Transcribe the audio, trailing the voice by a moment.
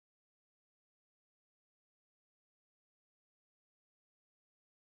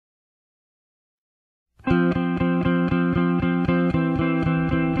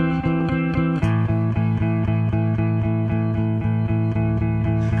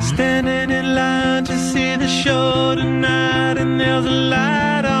Standing in line to see the show tonight, and there's a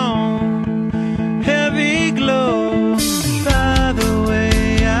light on, heavy glow. By the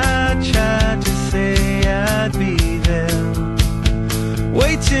way, I tried to say I'd be there,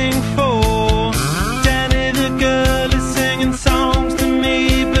 waiting for Danny the girl is singing songs to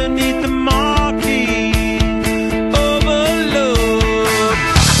me beneath the marquee. Overload.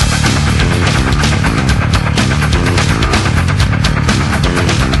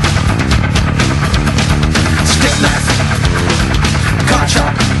 Skip left, car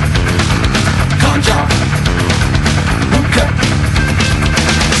chop, conjure, hooker.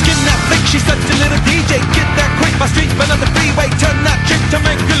 Skin that flick, she's such a little DJ. Get that quick, my street, but on the freeway. Turn that trick to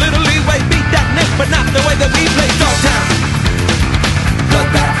make a little leeway.